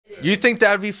You think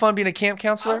that would be fun being a camp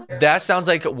counselor? That sounds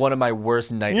like one of my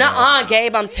worst nightmares. Nuh-uh,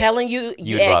 Gabe, I'm telling you,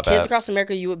 love Kids it. Across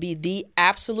America, you would be the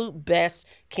absolute best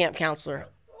camp counselor.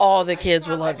 All the kids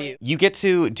will love you. You get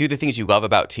to do the things you love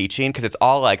about teaching because it's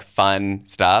all like fun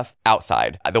stuff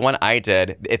outside. The one I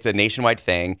did, it's a nationwide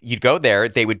thing. You'd go there,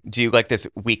 they would do like this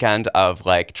weekend of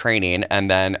like training, and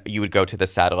then you would go to the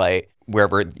satellite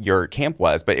wherever your camp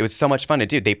was. But it was so much fun to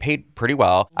do. They paid pretty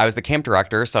well. I was the camp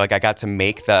director, so like I got to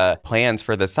make the plans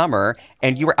for the summer,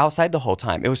 and you were outside the whole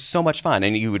time. It was so much fun.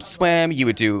 And you would swim, you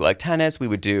would do like tennis, we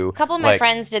would do A couple of my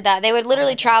friends did that. They would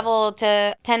literally travel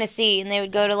to Tennessee and they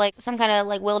would go to like some kind of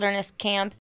like wilderness camp.